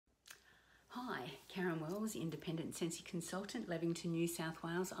Karen Wells, Independent Scentsy Consultant, Lavington, New South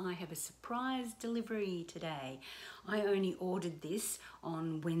Wales. I have a surprise delivery today. I only ordered this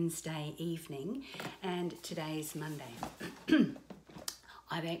on Wednesday evening and today's Monday.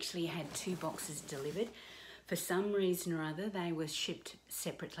 I've actually had 2 boxes delivered. For some reason or other, they were shipped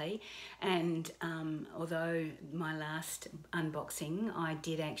separately, and although my last unboxing, I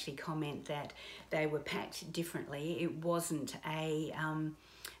did actually comment that they were packed differently. It wasn't a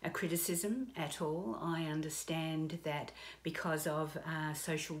criticism at all. I understand that because of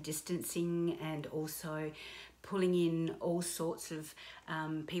social distancing and also pulling in all sorts of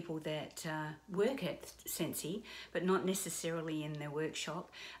people that work at Scentsy, but not necessarily in their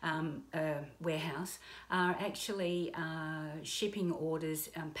workshop, warehouse, are actually shipping orders,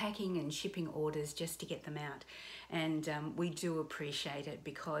 packing and shipping orders just to get them out. And we do appreciate it,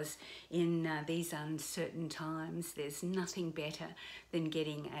 because in these uncertain times, there's nothing better than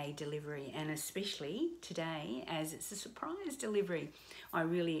getting a delivery, and especially today, as it's a surprise delivery. I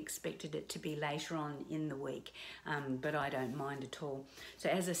really expected it to be later on in the week, but I don't mind at all. So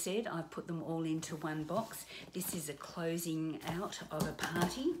as I said, I've put them all into one box. This is a closing out of a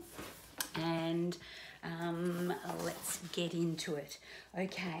party, and let's get into it.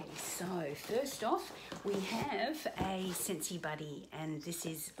 Okay, so first off, we have a Scentsy buddy, and this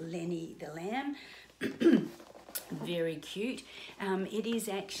is Lenny the Lamb. Very cute. It is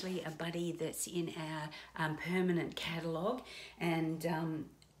actually a buddy that's in our permanent catalogue, and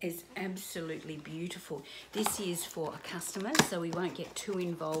is absolutely beautiful. This is for a customer, so we won't get too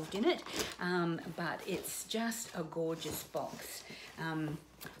involved in it, but it's just a gorgeous box.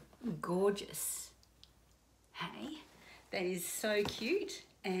 Gorgeous. Hey, that is so cute.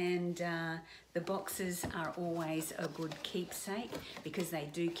 And the boxes are always a good keepsake, because they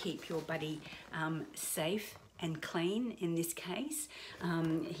do keep your buddy safe and clean. In this case,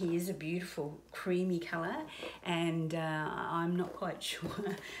 he is a beautiful creamy colour, and I'm not quite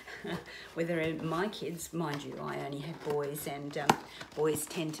sure whether my kids, mind you, I only have boys, and boys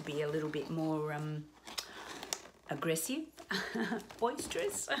tend to be a little bit more aggressive,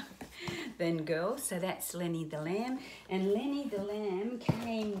 boisterous than girls. So that's Lenny the Lamb, and Lenny the Lamb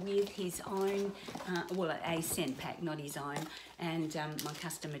came with his own, well, a scent pack, not his own, and my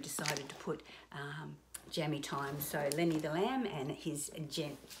customer decided to put Jammy Time. So Lenny the Lamb and his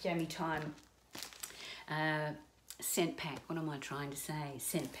Jammy Time scent pack. What am I trying to say?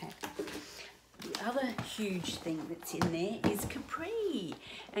 Scent pack. The other huge thing that's in there is Capri,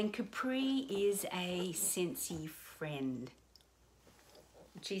 and Capri is a Scentsy friend.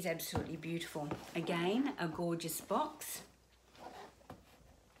 She's absolutely beautiful. Again, a gorgeous box.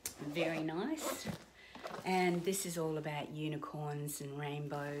 Very nice. And this is all about unicorns and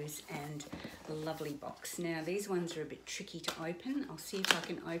rainbows, and a lovely box. Now, these ones are a bit tricky to open. I'll see if I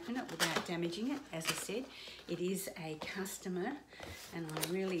can open it without damaging it. As I said, it is a customer, and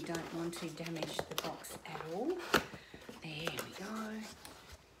I really don't want to damage the box at all. There we go.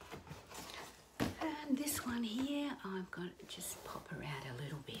 And this one here, I've got to just pop her out a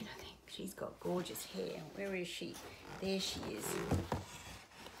little bit, I think. She's got gorgeous hair. Where is she? There she is.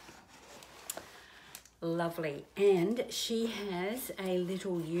 Lovely. And she has a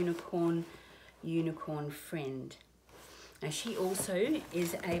little unicorn friend. Now, she also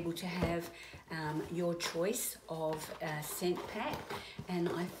is able to have your choice of a scent pack, and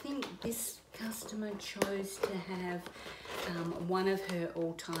I think this customer chose to have one of her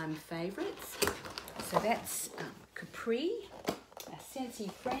all-time favourites. So that's Capri, a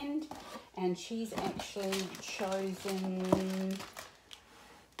Scentsy friend, and she's actually chosen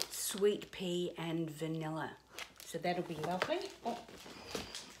Sweet Pea and Vanilla. So that'll be lovely. Oh.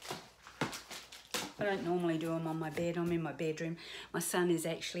 I don't normally do them on my bed. I'm in my bedroom. My son is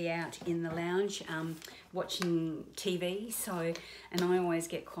actually out in the lounge watching TV, so, and I always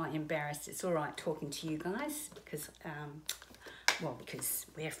get quite embarrassed. It's all right talking to you guys, because well, because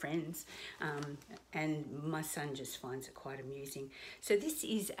we're friends, and my son just finds it quite amusing. So this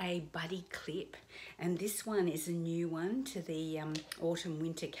is a buddy clip, and this one is a new one to the autumn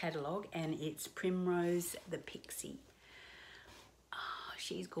winter catalogue, and it's Primrose the Pixie. Oh,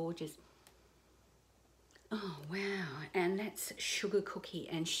 she's gorgeous. Oh, wow. And that's Sugar Cookie,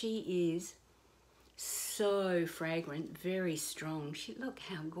 and she is so fragrant, very strong. Look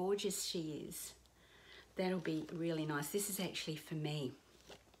how gorgeous she is. That'll be really nice. This is actually for me.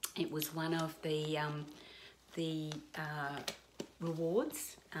 It was one of the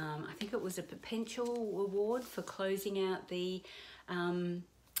rewards. I think it was a potential reward for closing out the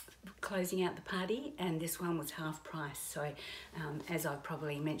closing out the party, and this one was half price. So as I've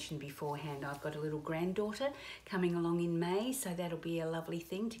probably mentioned beforehand, I've got a little granddaughter coming along in May, so that'll be a lovely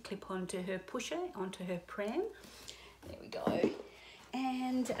thing to clip onto her pusher, onto her pram. There we go.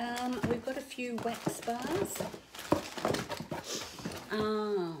 And we've got a few wax bars.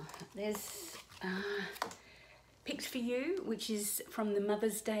 There's Picked for You, which is from the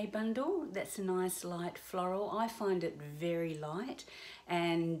Mother's Day bundle. That's a nice light floral. I find it very light,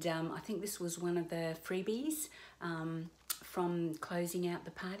 and I think this was one of the freebies from closing out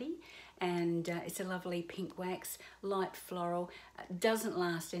the party. And it's a lovely pink wax, light floral. Doesn't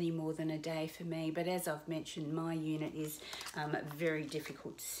last any more than a day for me, but as I've mentioned, my unit is very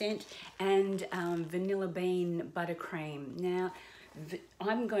difficult to scent. And Vanilla Bean Buttercream. Now,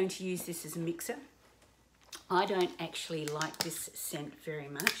 I'm going to use this as a mixer. I don't actually like this scent very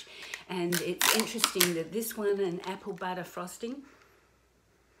much, and it's interesting that this one, an apple butter frosting,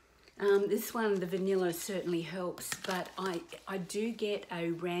 this one, the vanilla certainly helps, but I do get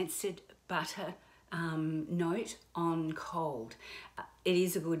a rancid butter note on cold. It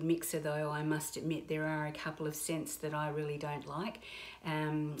is a good mixer though, I must admit. There are a couple of scents that I really don't like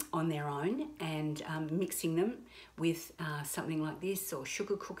on their own, and mixing them with something like this, or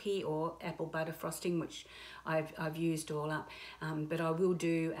sugar cookie, or apple butter frosting, which I've used all up, but I will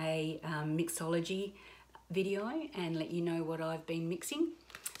do a mixology video and let you know what I've been mixing.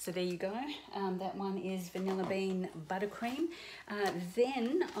 So there you go. That one is Vanilla Bean Buttercream.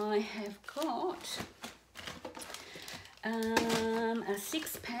 Then I have got a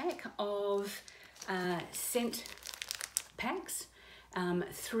 6-pack of scent packs,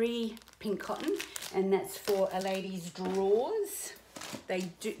 3 pink cotton, and that's for a lady's drawers.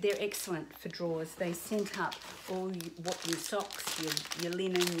 They're excellent for drawers. They scent up all your socks, your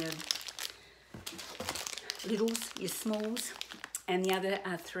linen, your littles, your smalls. And the other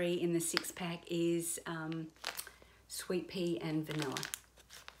 3 in the 6-pack is sweet pea and vanilla.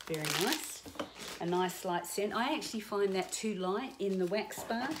 Very nice. A nice light scent. I actually find that too light in the wax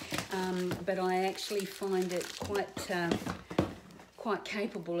bar, but I actually find it quite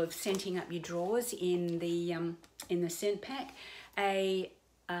capable of scenting up your drawers in the scent pack. A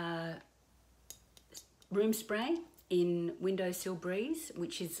room spray in Windowsill Breeze,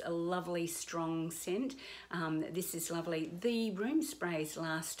 which is a lovely strong scent. This is lovely. The room sprays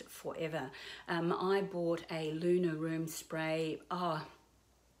last forever. I bought a Luna room spray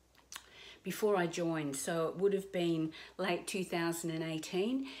before I joined, so it would have been late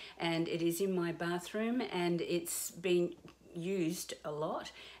 2018, and it is in my bathroom, and it's been used a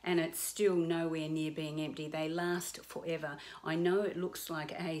lot, and it's still nowhere near being empty. They last forever. I know it looks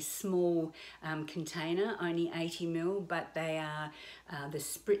like a small container, only 80 ml, but they are the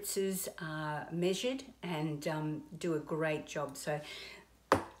spritzers are measured and do a great job, so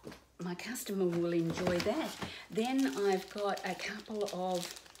my customer will enjoy that. Then I've got a couple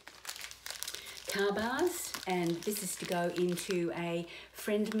of car bars, and this is to go into a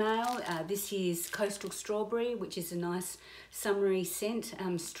friend mail. This is Coastal Strawberry, which is a nice summery scent,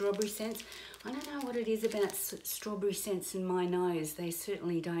 strawberry scent. I don't know what it is about strawberry scents in my nose. They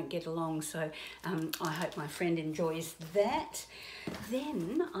certainly don't get along, so I hope my friend enjoys that.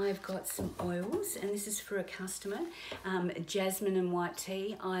 Then I've got some oils, and this is for a customer. Jasmine and white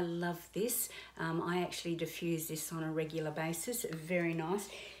tea. I love this. I actually diffuse this on a regular basis. Very nice.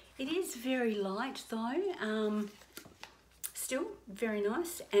 It is very light though, still very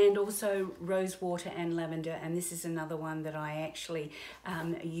nice, and also rose water and lavender, and this is another one that I actually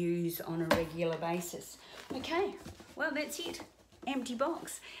use on a regular basis. Okay, well that's it. Empty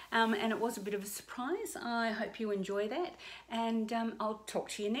box, and it was a bit of a surprise. I hope you enjoy that, and I'll talk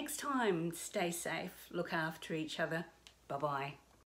to you next time. Stay safe, look after each other. Bye-bye.